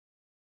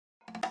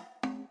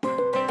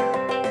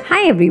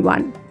Hi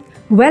everyone.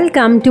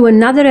 Welcome to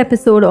another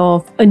episode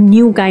of A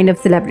New Kind of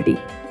Celebrity.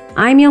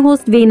 I'm your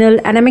host Venal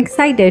and I'm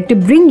excited to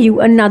bring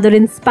you another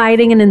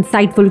inspiring and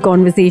insightful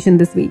conversation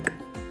this week.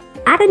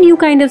 At A New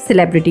Kind of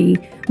Celebrity,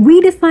 we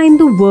define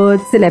the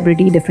word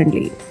celebrity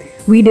differently.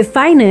 We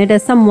define it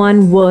as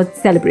someone worth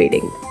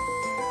celebrating.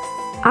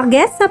 Our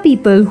guests are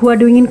people who are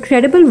doing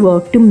incredible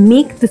work to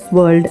make this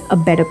world a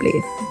better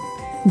place.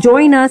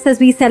 Join us as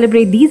we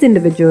celebrate these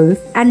individuals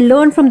and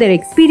learn from their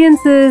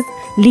experiences,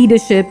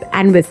 leadership,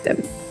 and wisdom.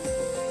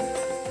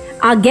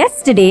 Our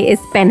guest today is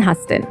Pen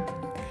Huston.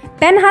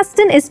 Pen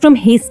Huston is from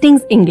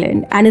Hastings,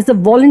 England, and is a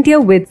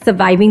volunteer with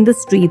Surviving the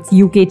Streets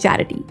UK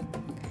charity.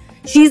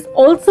 She is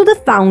also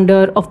the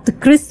founder of the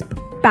Crisp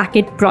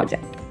Packet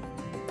Project.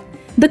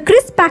 The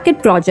Crisp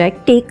Packet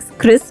Project takes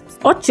crisps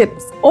or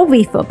chips or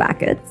wafer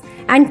packets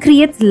and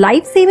creates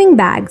life-saving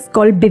bags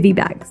called bivy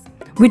bags,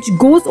 which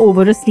goes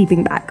over a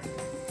sleeping bag.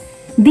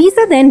 These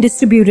are then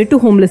distributed to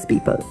homeless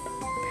people.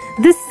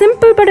 This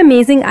simple but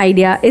amazing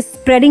idea is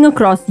spreading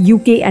across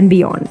UK and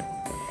beyond.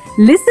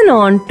 Listen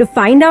on to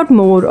find out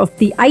more of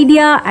the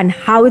idea and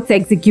how it's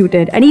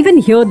executed and even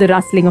hear the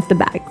rustling of the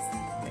bags.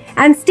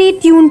 And stay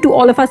tuned to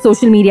all of our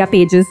social media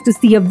pages to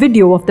see a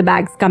video of the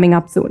bags coming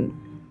up soon.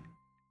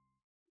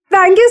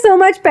 Thank you so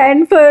much,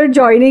 Pen, for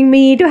joining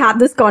me to have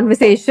this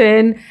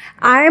conversation.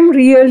 I'm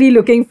really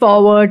looking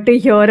forward to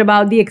hear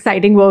about the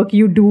exciting work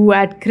you do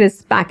at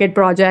Crisp Packet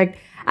Project.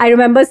 I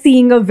remember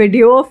seeing a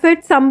video of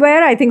it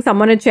somewhere. I think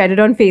someone had shared it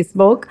on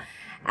Facebook.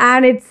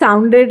 And it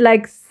sounded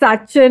like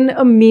such an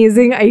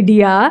amazing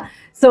idea.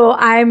 So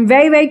I'm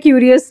very, very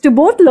curious to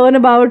both learn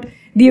about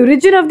the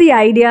origin of the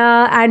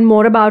idea and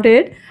more about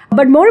it.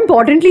 But more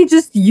importantly,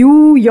 just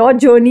your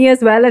journey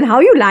as well, and how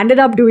you landed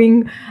up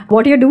doing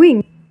what you're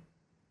doing.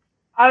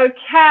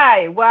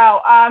 Okay,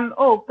 well,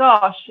 oh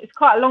gosh, it's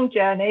quite a long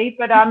journey,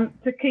 but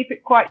to keep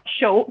it quite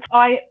short,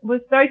 I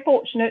was very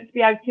fortunate to be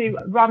able to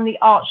run the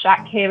Art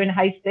Shack here in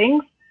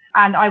Hastings,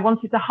 and I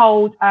wanted to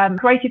hold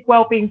creative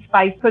wellbeing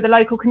space for the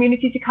local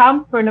community to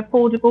come for an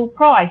affordable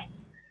price.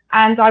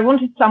 And I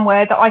wanted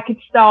somewhere that I could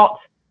start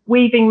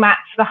weaving mats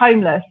for the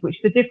homeless,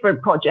 which is a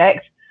different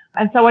project.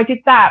 And so I did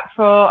that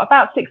for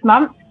about 6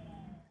 months.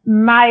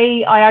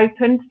 May, I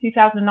opened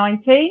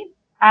 2019,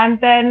 and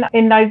then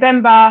in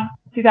November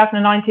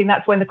 2019,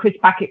 that's when the Crisp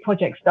Packet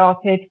project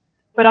started.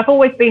 But I've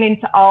always been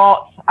into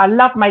art. I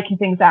love making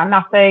things out of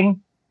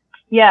nothing.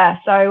 Yeah,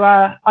 so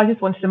I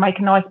just wanted to make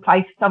a nice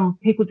place for some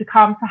people to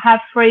come to have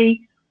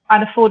free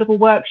and affordable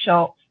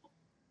workshops.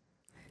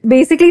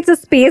 Basically, it's a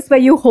space where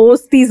you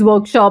host these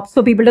workshops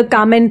for people to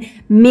come and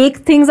make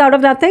things out of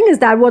nothing. Is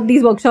that what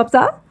these workshops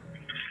are?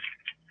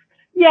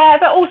 Yeah,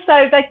 but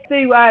also they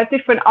do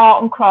different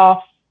art and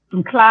crafts,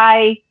 from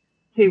clay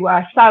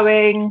to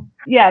sewing.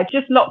 Yeah,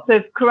 just lots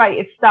of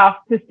creative stuff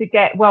just to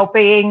get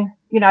well-being.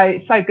 You know,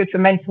 it's so good for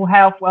mental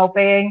health,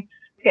 well-being,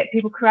 to get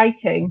people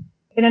creating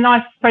in a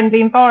nice, friendly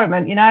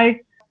environment, you know.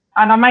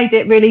 And I made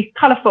it really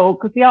colourful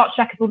because the Art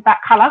Shack is all about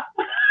colour.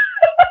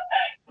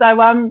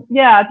 So,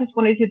 yeah, I just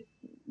wanted to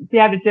be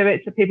able to do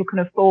it so people can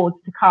afford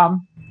to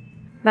come.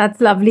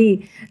 That's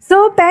lovely.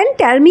 So, Pen,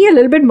 tell me a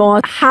little bit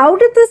more. How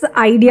did this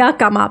idea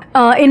come up?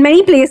 In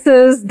many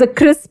places, the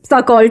crisps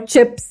are called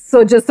chips.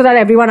 So just so that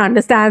everyone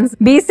understands,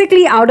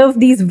 basically out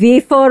of these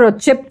wafer or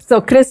chips or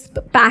crisp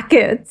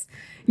packets,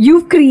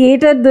 you've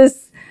created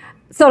this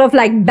sort of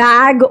like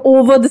bag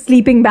over the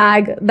sleeping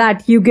bag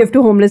that you give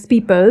to homeless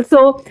people.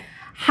 So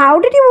how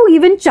did you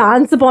even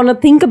chance upon or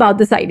think about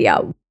this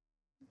idea?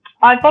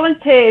 I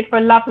volunteered for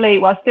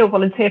still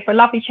volunteer for a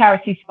lovely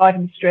charity,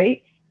 Surviving the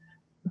Streets.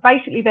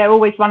 Basically, they're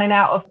always running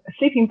out of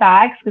sleeping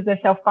bags because they're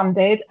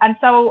self-funded. And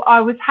so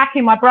I was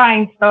hacking my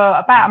brains for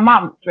about a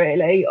month,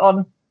 really,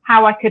 on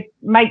how I could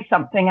make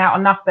something out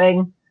of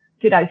nothing,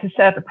 you know, to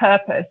serve a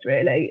purpose,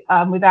 really,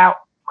 without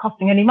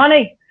costing any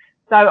money.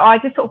 So I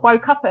just sort of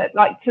woke up at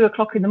like 2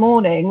 o'clock in the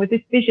morning with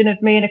this vision of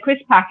me in a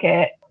crisp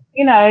packet.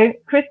 You know,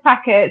 crisp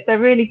packets, they're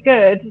really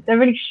good. They're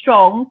really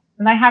strong.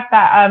 And they have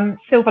that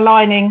silver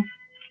lining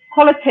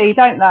quality,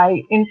 don't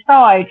they,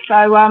 inside?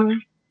 So,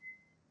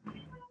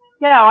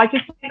 yeah,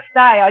 next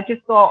day, I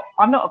just thought,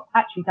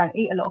 don't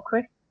eat a lot of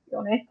crisps, to be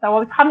honest. So I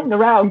was hunting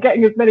around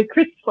getting as many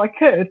crisps as I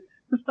could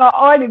to start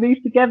ironing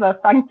these together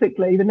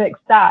frantically the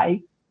next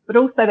day. But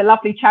also the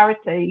lovely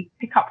charity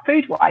pick up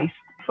food waste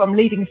from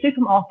leaving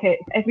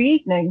supermarkets every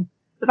evening.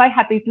 So they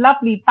had these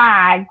lovely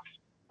bags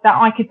that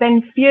I could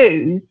then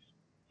fuse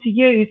to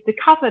use to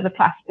cover the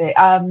plastic,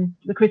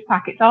 the crisp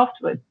packets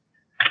afterwards.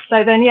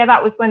 So then, yeah,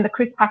 that was when the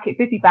Crisp Packet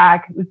Busy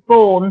Bag was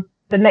born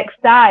the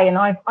next day. And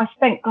I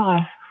spent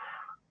about,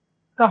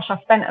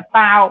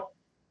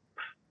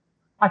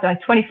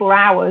 24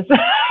 hours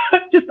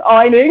just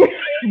ironing.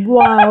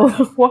 Wow.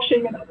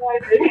 Washing and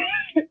ironing.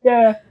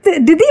 Yeah.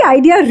 Did the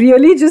idea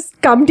really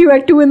just come to you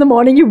at 2 in the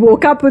morning? You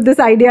woke up with this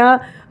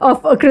idea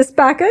of a crisp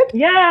packet?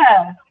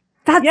 Yeah.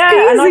 That's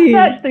crazy. And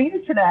I searched the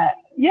internet.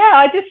 Yeah,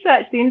 I just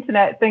searched the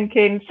internet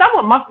thinking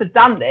someone must have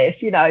done this,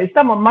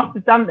 someone must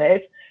have done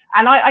this.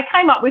 And I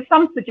came up with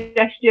some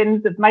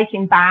suggestions of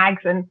making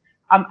bags and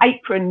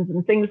aprons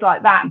and things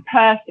like that and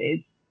purses.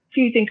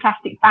 fusing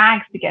plastic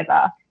bags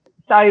together.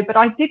 So, but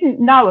I didn't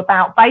know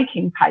about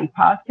baking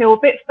paper till a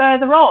bit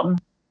further on.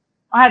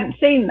 I hadn't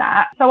seen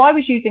that. So I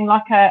was using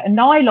like a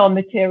nylon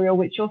material,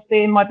 which you'll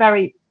see in my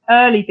very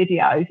early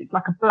videos. It's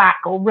like a black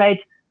or red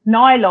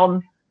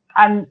nylon,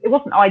 and it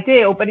wasn't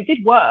ideal, but it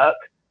did work.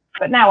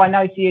 But now I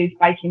know to use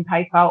baking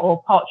paper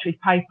or partridge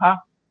paper.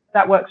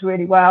 That works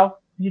really well.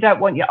 You don't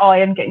want your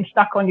iron getting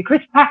stuck on your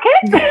crisp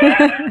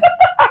packet.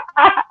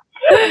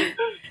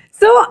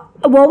 So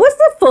what was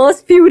the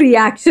first few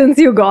reactions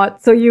you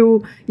got? So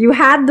you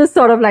had this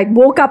sort of like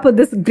woke up with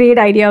this great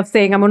idea of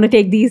saying, I'm going to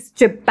take these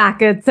chip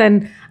packets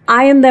and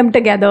iron them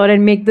together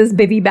and make this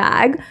bivy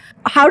bag.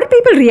 How did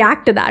people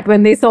react to that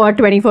when they saw it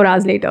 24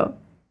 hours later?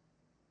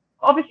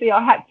 Obviously,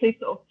 I had to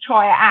sort of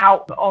try it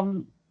out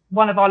on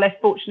one of our less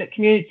fortunate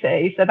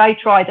communities. So they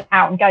tried it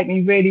out and gave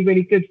me really,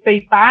 really good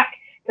feedback.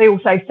 They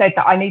also said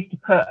that I needed to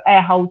put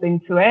air holes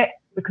into it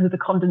because of the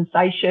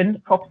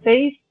condensation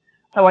properties.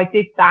 So I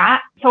did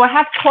that. So I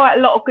had quite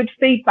a lot of good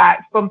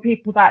feedback from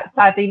people that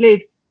sadly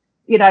live,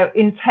 you know,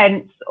 in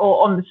tents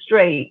or on the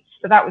streets.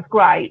 So that was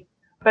great.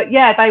 But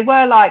yeah, they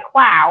were like,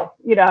 wow,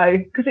 you know,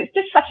 because it's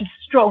just such a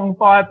strong,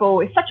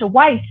 viable, it's such a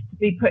waste to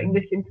be putting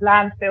this into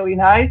landfill, you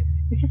know.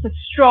 It's just a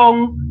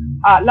strong,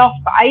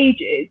 last for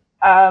ages,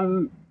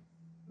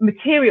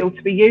 material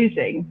to be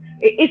using.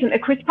 It isn't a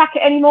crisp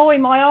packet anymore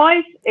in my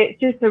eyes. It's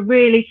just a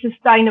really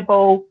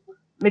sustainable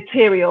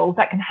material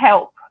that can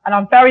help. And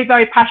I'm very,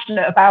 very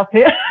passionate about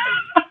it.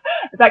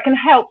 That can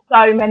help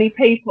so many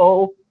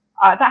people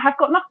that have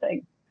got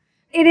nothing.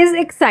 It is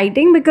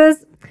exciting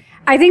because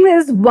I think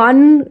there's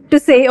one to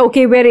say,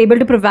 okay, we're able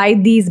to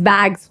provide these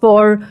bags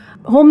for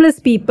homeless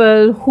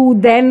people who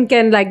then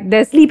can, like,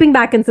 their sleeping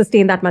bag can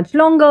sustain that much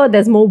longer.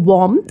 There's more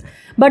warmth.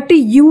 But to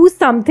use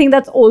something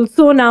that's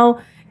also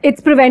now, it's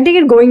preventing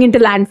it going into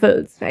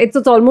landfills, right? So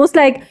it's almost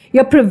like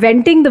you're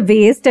preventing the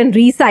waste and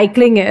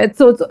recycling it.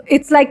 So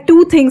it's like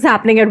two things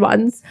happening at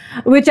once,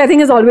 which I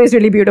think is always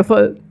really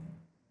beautiful.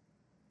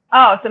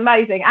 Oh, it's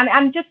amazing.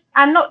 And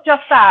not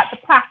just that, the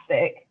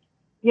plastic,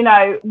 you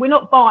know, we're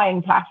not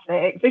buying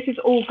plastic. This is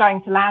all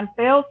going to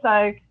landfill.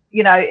 So,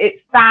 you know,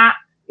 it's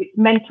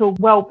mental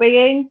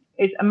well-being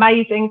is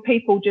amazing.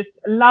 People just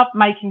love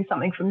making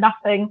something from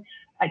nothing.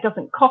 It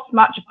doesn't cost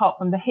much apart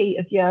from the heat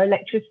of your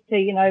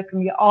electricity, you know,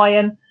 from your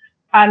iron.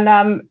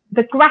 And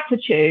the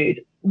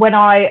gratitude when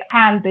I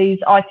hand these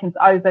items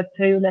over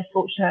to less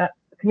fortunate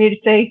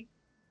community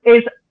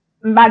is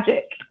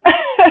magic.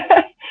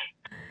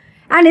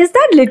 And is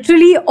that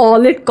literally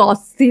all it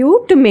costs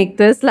you to make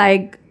this?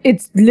 Like,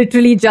 it's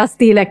literally just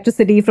the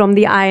electricity from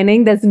the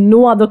ironing. There's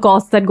no other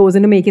cost that goes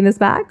into making this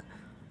bag?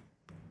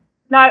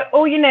 No,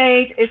 all you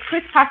need is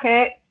crisp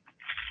packet,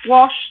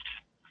 washed,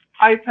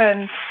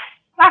 opened,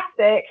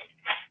 plastic,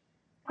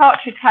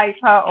 partridge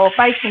paper or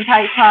baking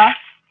paper,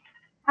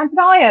 and an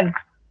iron.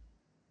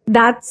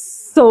 That's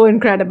so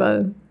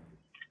incredible.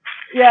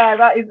 Yeah,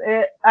 that is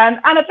it. And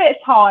a bit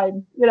of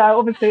time. You know,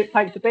 obviously it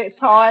takes a bit of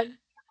time.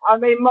 I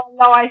mean, my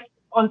life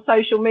on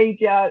social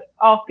media,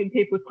 asking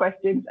people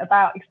questions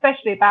about,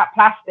 especially about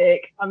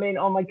plastic. I mean,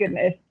 oh my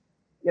goodness,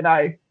 you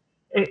know,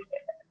 it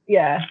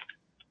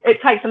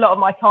takes a lot of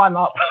my time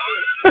up.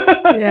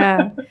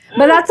 Yeah.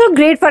 But that's so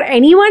great for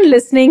anyone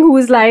listening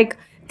who's like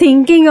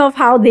thinking of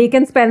how they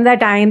can spend their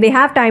time. They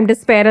have time to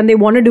spare and they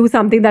want to do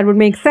something that would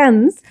make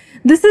sense.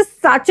 This is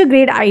such a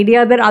great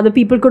idea that other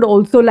people could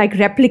also like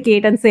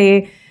replicate and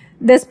say,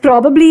 there's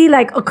probably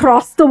like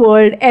across the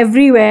world,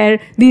 everywhere,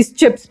 these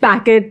chips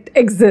packet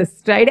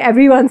exist, right?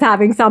 Everyone's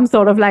having some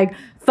sort of like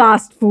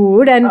fast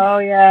food. And oh,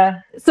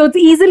 yeah. So it's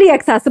easily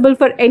accessible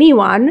for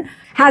anyone.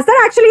 Has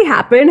that actually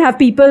happened? Have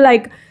people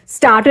like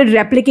started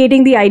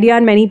replicating the idea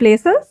in many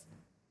places?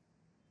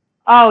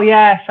 Oh,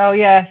 yes. Oh,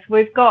 yes.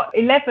 We've got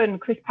 11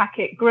 crisp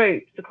packet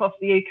groups across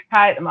the UK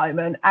at the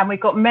moment. And we've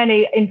got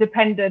many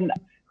independent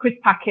crisp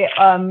packet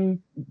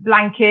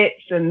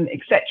blankets and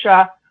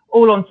etc.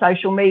 all on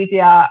social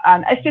media.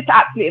 And it's just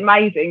absolutely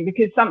amazing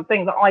because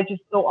something that I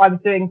just thought I was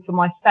doing for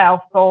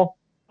myself or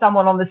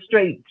someone on the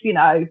streets, you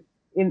know,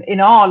 in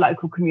our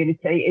local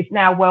community is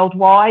now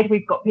worldwide.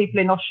 We've got people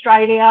in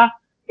Australia,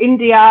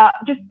 India,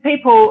 just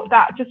people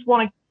that just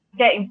want to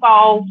get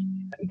involved,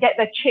 get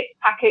their chip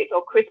packets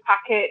or crisp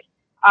packets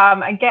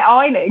and get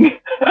ironing.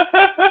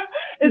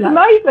 It's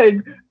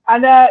amazing.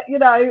 And, you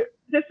know,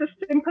 just a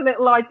simple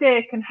little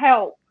idea can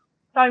help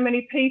so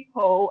many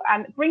people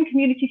and bring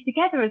communities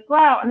together as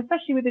well. And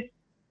especially with this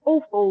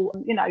awful,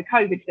 you know,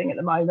 COVID thing at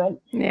the moment.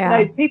 Yeah.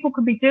 You know, people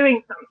could be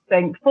doing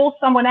something for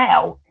someone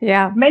else.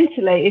 Yeah.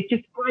 Mentally, it's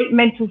just great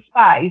mental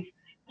space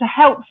to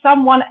help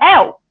someone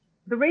else.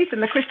 The reason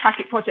the Crisp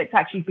Packet project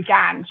actually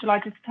began, shall I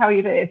just tell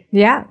you this?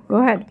 Yeah, go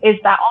ahead. Is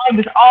that I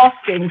was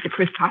asking for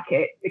crisp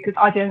packet because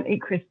I don't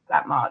eat crisps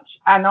that much.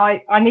 And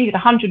I needed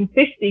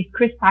 150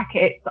 crisp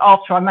packets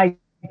after I made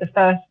the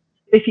first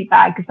biffy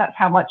bag, because that's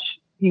how much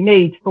you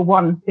need for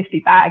one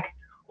biffy bag.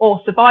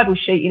 Or survival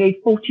sheet, you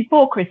need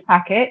 44 crisp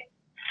packets.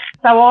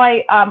 So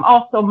I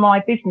asked on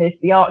my business,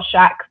 the Art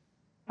Shack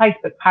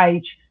Facebook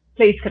page,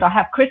 please could I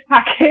have crisp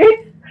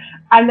packets?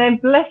 And then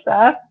bless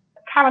her,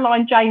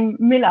 Caroline Jane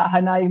Miller,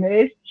 her name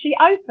is. She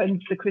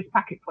opened the Chris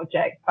Packet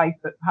Project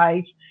Facebook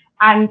page,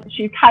 and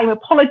she came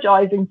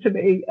apologising to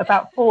me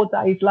about 4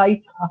 days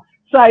later,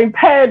 saying,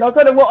 Pen, I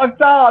don't know what I've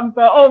done,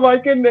 but oh my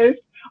goodness,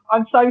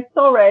 I'm so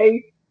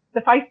sorry.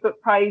 The Facebook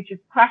page has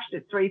crashed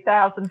at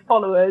 3,000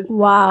 followers.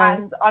 Wow.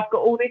 And I've got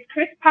all these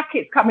Chris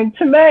Packets coming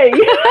to me.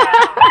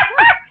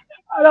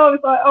 And I was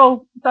like,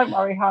 oh, don't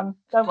worry, hon.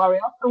 Don't worry.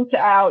 I'll sort it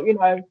out, you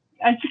know.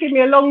 And she gave me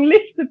a long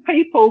list of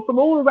people from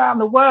all around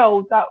the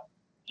world that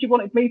she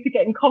wanted me to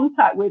get in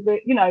contact with,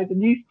 you know, the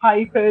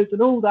newspapers and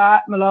all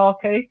that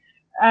malarkey.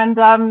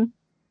 And,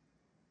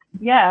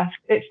 yeah,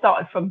 it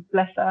started from,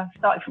 bless her,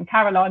 started from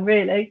Caroline,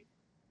 really.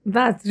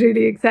 That's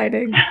really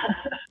exciting.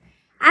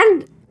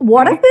 And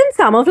what have been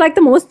some of like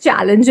the most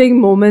challenging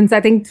moments,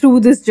 I think, through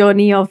this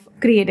journey of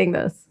creating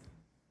this?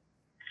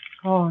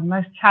 Oh,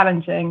 most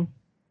challenging.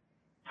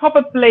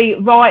 Probably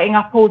writing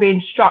up all the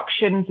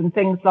instructions and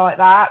things like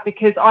that,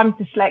 because I'm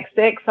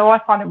dyslexic, so I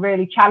find it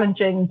really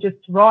challenging just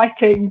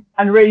writing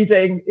and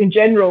reading in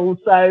general.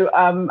 So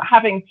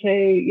having to,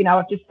 you know,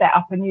 I've just set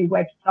up a new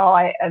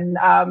website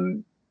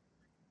and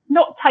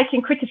not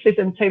taking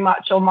criticism too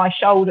much on my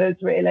shoulders,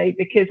 really,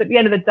 because at the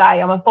end of the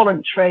day, I'm a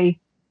voluntary.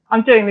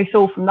 I'm doing this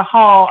all from the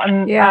heart,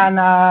 and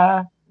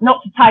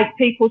not to take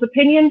people's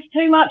opinions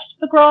too much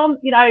for granted,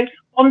 you know,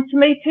 onto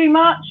me too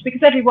much,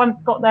 because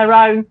everyone's got their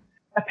own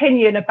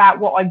opinion about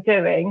what I'm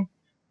doing.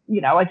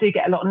 You know, I do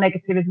get a lot of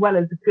negative as well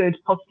as good,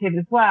 positive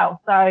as well.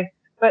 So,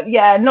 but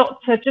yeah,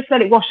 not to just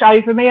let it wash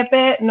over me a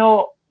bit,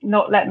 not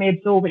let me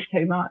absorb it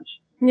too much.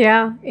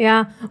 Yeah,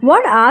 yeah.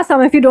 What are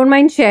some, if you don't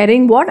mind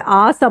sharing, what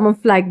are some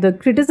of like the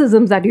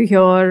criticisms that you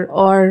hear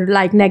or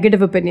like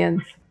negative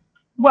opinions?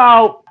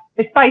 Well,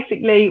 it's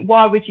basically,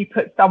 why would you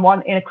put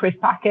someone in a Chris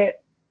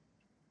Packet?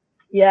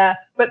 Yeah.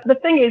 But the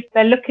thing is,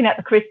 they're looking at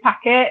the Chris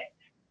Packet.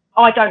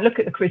 I don't look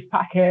at the Chris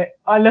Packet.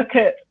 I look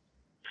at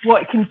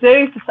what it can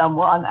do for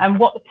someone and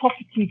what the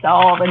properties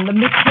are and the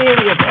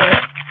material of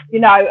it, you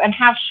know, and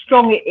how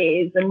strong it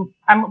is and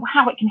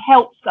how it can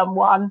help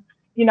someone,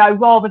 you know,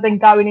 rather than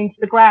going into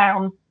the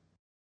ground.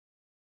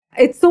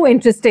 It's so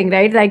interesting,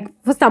 right? Like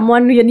for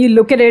someone, when you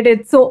look at it,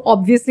 it's so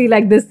obviously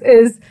like this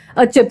is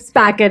a chips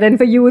packet. And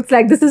for you, it's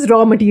like this is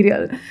raw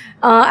material.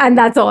 And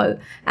that's all.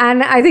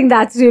 And I think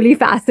that's really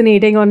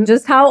fascinating on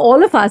just how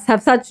all of us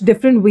have such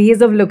different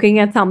ways of looking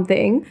at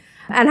something,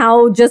 and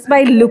how just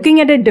by looking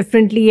at it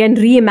differently and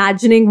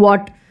reimagining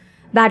what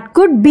that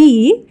could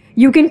be,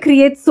 you can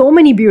create so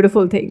many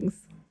beautiful things.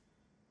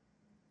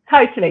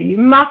 Totally. You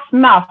must,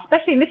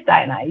 especially in this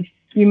day and age,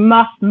 you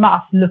must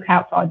look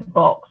outside the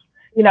box.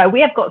 You know,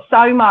 we have got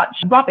so much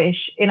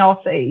rubbish in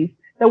our seas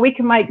that we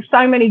can make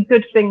so many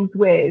good things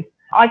with.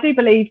 I do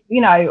believe,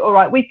 you know, all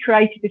right, we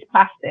created this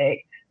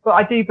plastic, but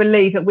I do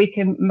believe that we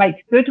can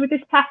make good with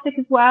this plastic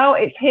as well.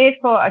 It's here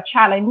for a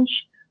challenge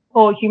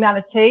for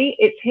humanity.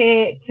 It's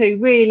here to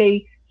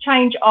really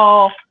change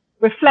our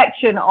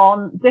reflection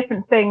on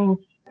different things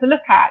to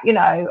look at, you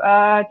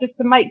know, just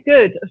to make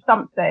good of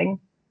something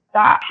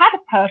that had a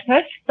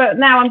purpose, but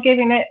now I'm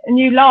giving it a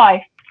new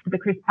life with the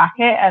Chris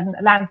Packet and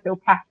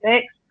landfill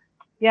plastics.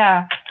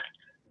 Yeah.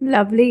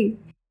 Lovely.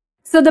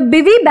 So the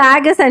bivy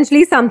bag is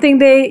essentially something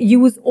they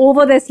use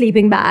over their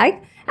sleeping bag,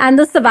 and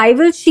the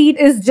survival sheet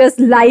is just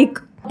like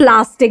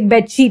plastic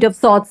bed sheet of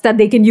sorts that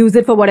they can use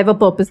it for whatever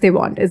purpose they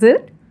want, is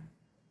it?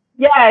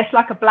 Yeah, it's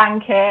like a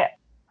blanket.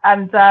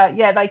 And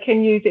yeah, they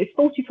can use it. It's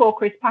 44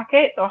 Chris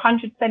Packets, or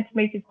 100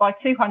 centimetres by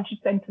 200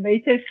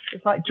 centimetres.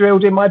 It's like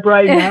drilled in my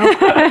brain now.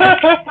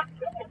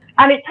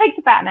 And it takes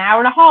about an hour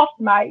and a half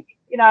to make.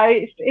 You know,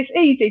 it's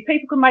easy.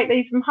 People can make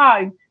these from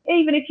home.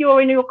 Even if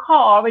you're in your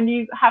car and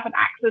you have an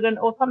accident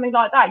or something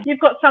like that, you've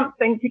got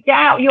something to get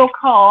out of your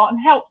car and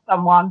help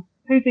someone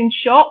who's in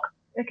shock.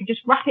 They can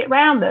just wrap it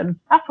around them.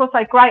 That's what's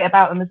so great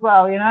about them as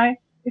well, you know.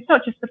 It's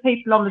not just the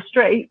people on the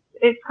street.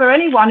 It's for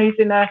anyone who's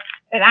in an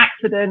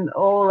accident,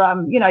 or,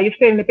 you know, you're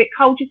feeling a bit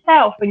cold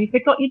yourself and you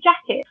forgot your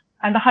jacket.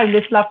 And the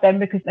homeless love them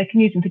because they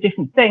can use them for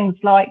different things,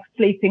 like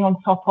sleeping on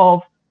top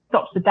of,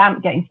 stops the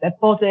damp getting to their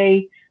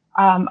body,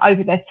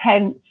 over their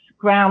tents,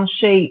 ground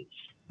sheets.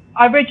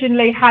 I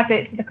originally had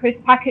it, so the Chris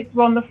Packets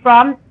were on the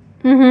front.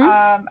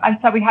 Mm-hmm. And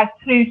so we had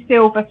 2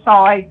 silver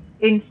sides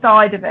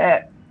inside of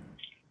it.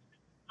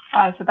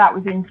 So that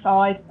was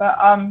inside. But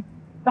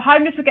the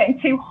homeless were getting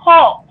too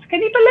hot.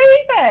 Can you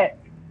believe it?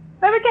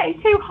 They were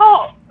getting too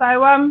hot.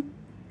 So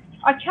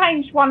I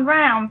changed one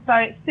round, so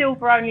it's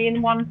silver only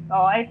in one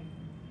side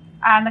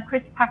and the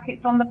Chris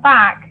Packets on the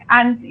back.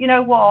 And you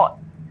know what?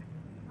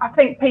 I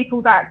think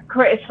people that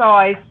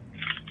criticise,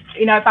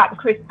 you know, about the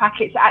Chris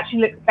Packets, it actually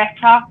looks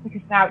better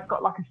because now it's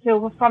got like a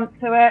silver front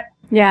to it.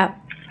 Yeah.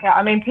 Yeah,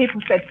 I mean,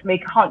 people said to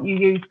me, can't you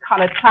use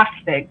coloured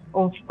plastic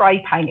or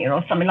spray painting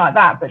or something like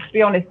that? But to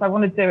be honest, I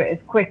want to do it as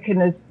quick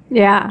and as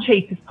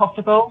cheap as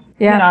possible.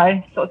 Yeah. You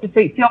know, sort of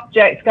defeats the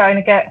object going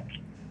to get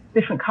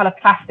different colour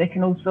plastic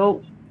and all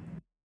sorts.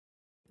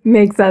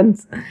 Makes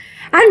sense.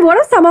 And what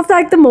are some of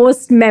like the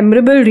most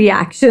memorable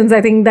reactions,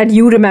 I think, that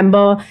you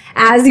remember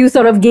as you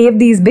sort of gave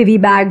these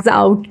bivy bags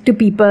out to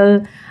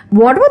people?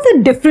 What were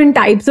the different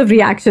types of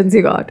reactions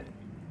you got?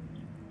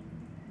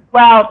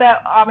 Well,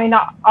 I mean,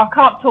 I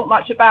can't talk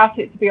much about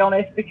it, to be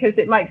honest, because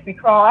it makes me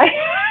cry.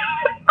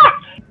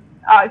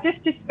 Just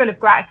full of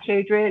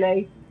gratitude,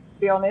 really, to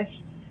be honest.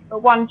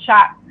 But one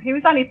chap, he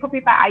was only probably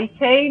about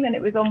 18, and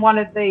it was on one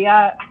of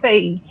the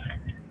feeds,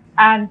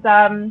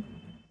 and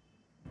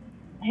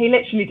he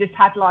literally just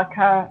had like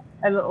a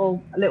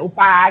little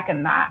bag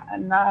and that,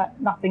 and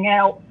nothing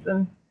else,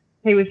 and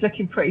he was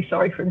looking pretty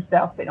sorry for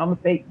himself, sitting on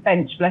the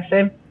bench, bless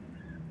him.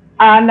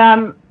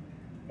 And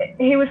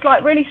he was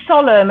like really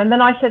solemn, and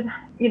then I said,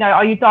 you know,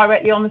 are you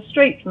directly on the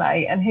streets,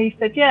 mate? And he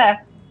said, yeah.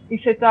 He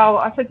said, oh,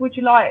 I said, would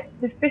you like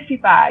this biffy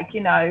bag,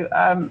 you know?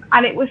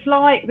 And it was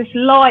like this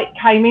light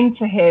came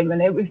into him,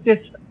 and it was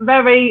just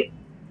very,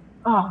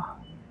 I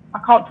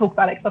can't talk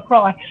about it because I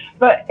cry,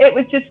 but it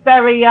was just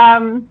very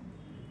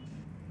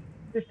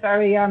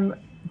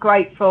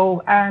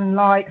grateful, and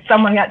like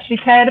someone who actually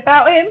cared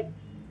about him.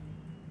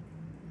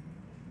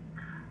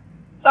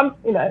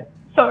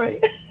 Sorry.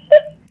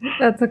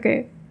 That's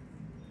okay.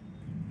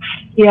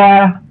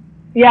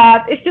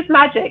 Yeah, it's just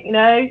magic, you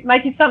know,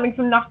 making something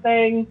from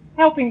nothing,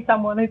 helping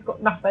someone who's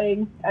got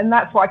nothing. And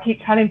that's what I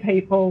keep telling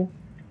people.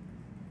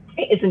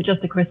 It isn't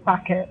just a crisp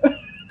packet.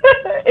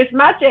 It's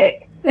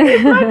magic.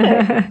 It's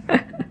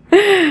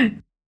magic.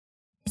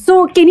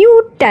 So can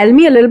you tell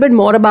me a little bit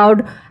more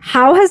about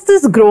how has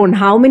this grown?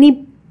 How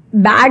many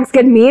bags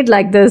get made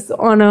like this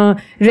on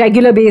a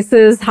regular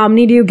basis? How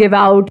many do you give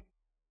out?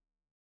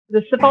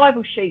 The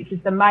survival sheets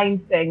is the main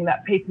thing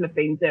that people have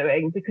been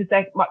doing, because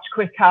they're much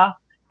quicker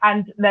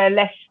and they're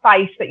less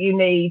space that you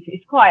need.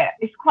 It's quite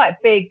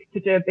big to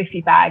do a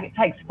biffy bag. It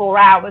takes 4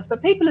 hours,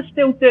 but people are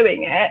still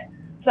doing it.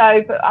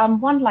 So, but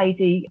one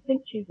lady, I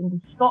think she's in the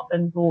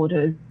Scotland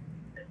borders,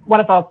 one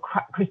of our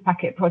crisp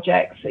packet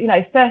projects, you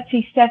know,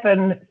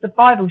 37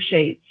 survival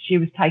sheets she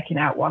was taking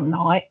out one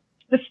night.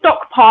 The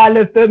stockpile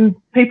of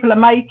them people are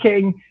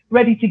making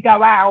ready to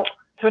go out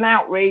to an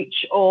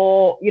outreach,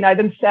 or, you know,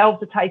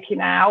 themselves are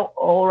taking out,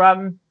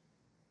 or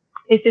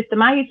it's just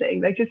amazing.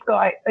 They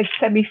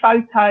send me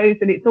photos,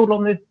 and it's all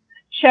on the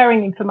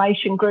sharing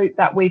information group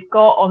that we've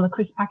got on the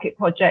Crisp Packet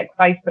Project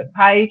Facebook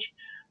page.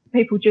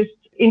 People just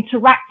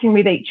interacting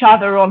with each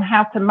other on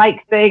how to make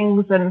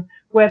things and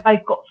where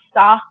they've got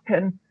stuck,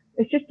 and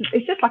it's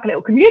just like a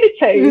little community.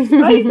 It's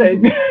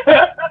amazing.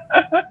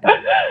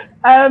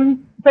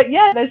 But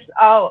yeah,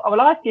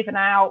 I've given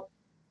out,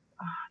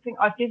 I think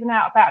I've given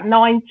out about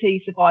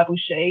 90 survival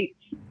sheets.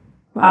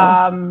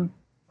 Wow.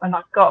 And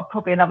I've got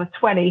probably another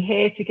 20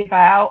 here to give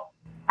out.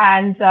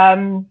 And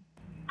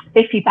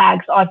biffy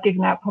bags, I've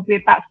given out probably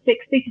about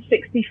 60 to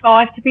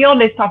 65. To be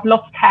honest, I've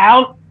lost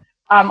count.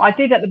 I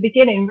did at the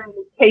beginning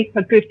really keep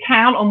a good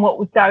count on what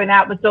was going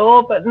out the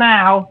door, but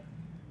now,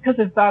 because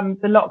of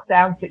the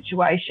lockdown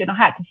situation, I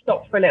had to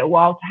stop for a little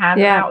while to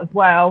hand them out as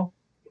well.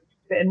 It's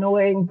a bit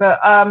annoying, but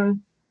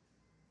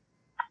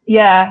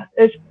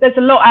there's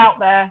a lot out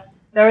there.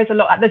 There is a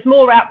lot. There's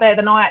more out there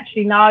than I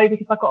actually know,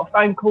 because I got a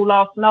phone call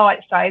last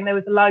night saying there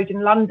was a load in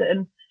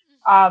London.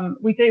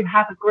 We do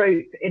have a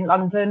group in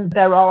London.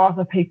 There are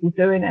other people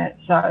doing it.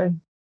 So.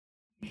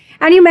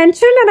 And you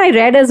mentioned, and I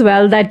read as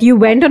well, that you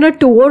went on a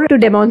tour to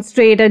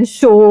demonstrate and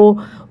show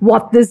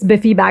what this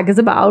biffy bag is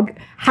about.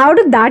 How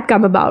did that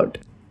come about?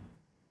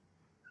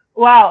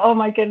 Wow. Oh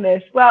my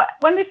goodness. Well,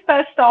 when this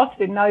first started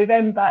in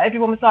November,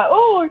 everyone was like,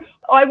 oh,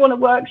 I want a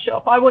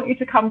workshop. I want you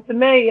to come to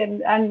me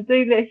and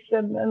do this.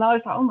 And I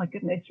was like, oh my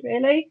goodness,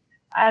 really?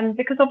 And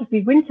because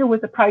obviously winter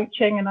was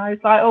approaching, and I was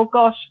like, oh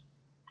gosh,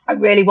 I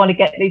really want to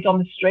get these on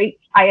the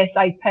streets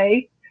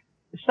ASAP.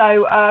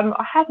 So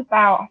I had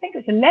I think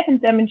it was 11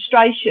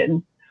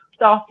 demonstrations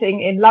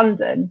starting in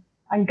London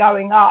and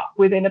going up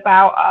within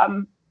about,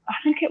 I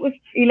think it was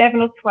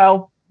 11 or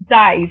 12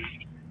 days.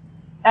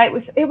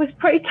 It was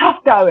pretty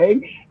tough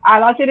going,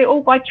 and I did it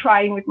all by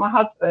train with my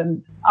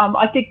husband.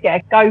 I did get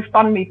a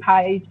GoFundMe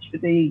page for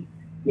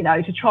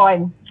to try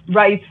and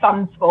raise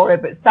funds for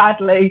it, but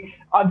sadly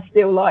I'm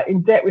still like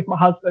in debt with my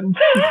husband.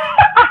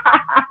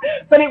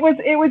 But it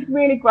was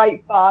really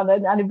great fun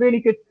and really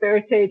good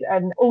spirited,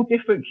 and all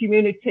different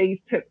communities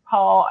took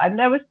part, and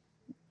there was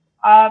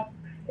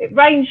it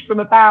ranged from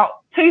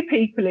about 2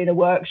 people in a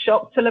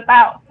workshop till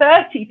about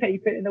 30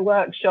 people in a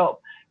workshop.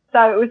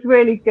 So it was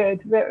really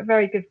good,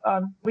 very good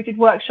fun. We did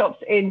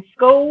workshops in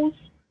schools,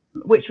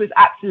 which was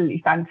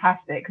absolutely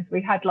fantastic, because we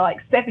had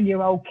like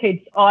 7-year-old kids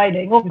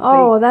ironing. Obviously,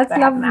 oh, that's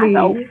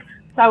lovely.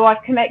 So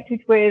I've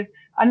connected with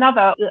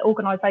another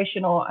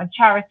organisation or a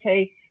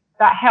charity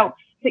that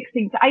helps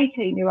 16 to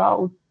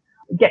 18-year-olds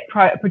get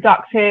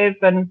productive.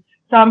 And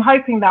so I'm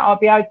hoping that I'll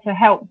be able to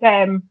help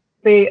them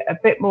be a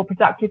bit more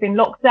productive in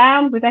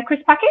lockdown with their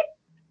crisp packet.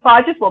 But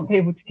I just want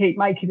people to keep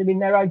making them in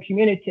their own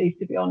communities,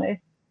 to be honest.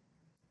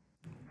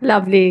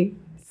 Lovely.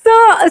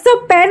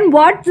 So Pen,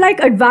 what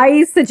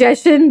advice,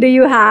 suggestion do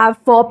you have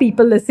for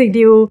people listening to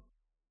you?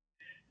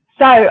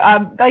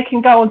 So they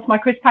can go onto my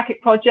Crisp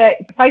Packet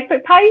Project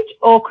Facebook page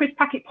or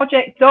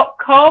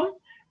crisppacketproject.com,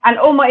 and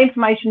all my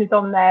information is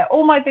on there.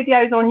 All my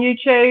videos on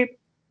YouTube.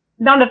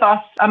 None of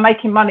us are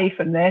making money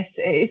from this.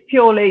 It's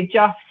purely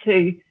just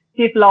to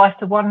give life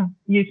to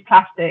one-use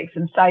plastics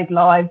and save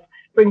lives.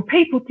 bring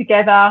people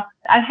together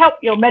and help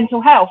your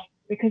mental health.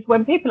 Because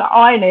when people are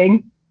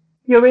ironing,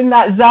 you're in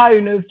that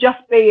zone of just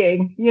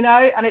being, you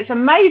know, and it's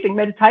amazing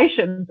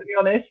meditation, to be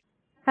honest.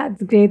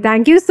 That's great.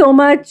 Thank you so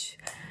much,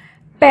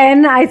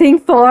 Pen, I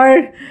think,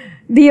 for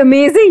the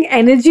amazing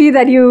energy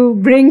that you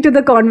bring to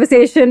the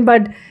conversation,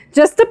 but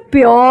just the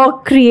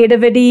pure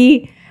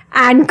creativity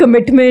and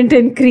commitment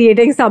in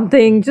creating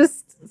something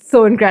just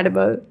so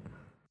incredible.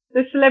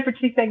 The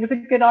celebrity thing is a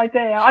good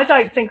idea. I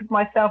don't think of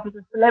myself as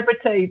a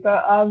celebrity,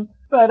 but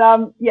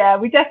yeah,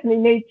 we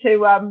definitely need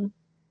to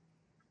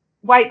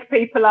wake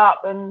people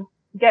up and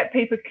get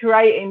people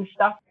creating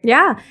stuff.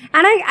 Yeah.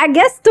 And I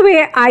guess the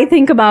way I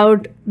think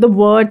about the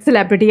word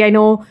celebrity, I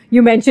know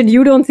you mentioned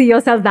you don't see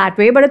yourself that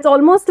way, but it's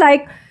almost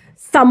like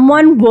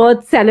someone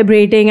worth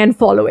celebrating and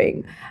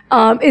following,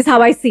 is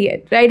how I see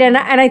it, right? And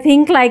I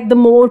think like the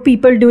more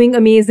people doing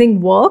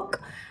amazing work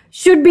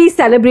should be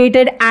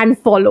celebrated and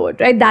followed,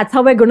 right? That's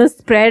how we're going to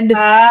spread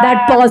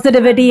that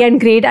positivity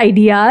and great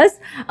ideas.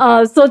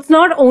 So it's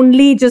not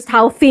only just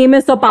how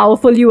famous or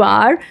powerful you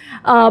are,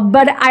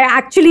 but I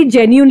actually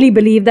genuinely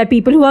believe that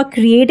people who are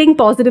creating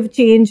positive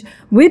change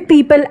with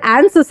people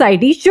and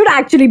society should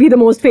actually be the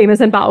most famous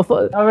and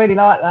powerful. I really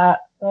like that.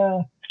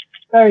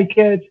 Very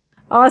good.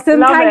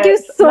 Awesome. Thank you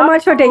so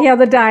much for taking out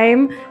the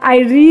time. I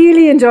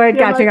really enjoyed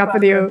catching up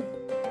with you.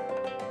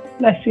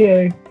 Bless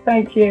you.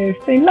 Thank you.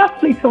 It's been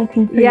lovely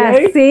talking to you.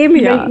 Yes, same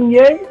here. Meeting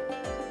you.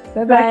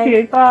 Bye-bye. Bless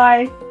you.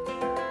 Bye.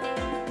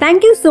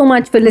 Thank you so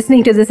much for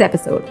listening to this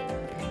episode.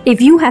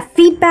 If you have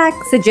feedback,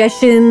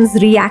 suggestions,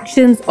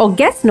 reactions, or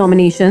guest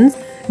nominations,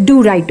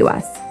 do write to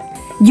us.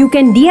 You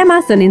can DM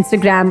us on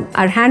Instagram.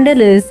 Our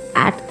handle is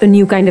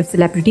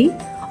 @anewkindofcelebrity,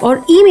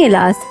 or email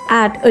us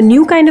at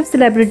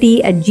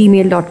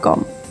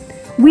anewkindofcelebrity@gmail.com.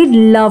 We'd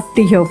love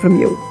to hear from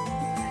you.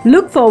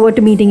 Look forward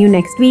to meeting you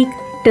next week.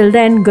 Till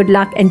then, good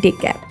luck and take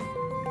care.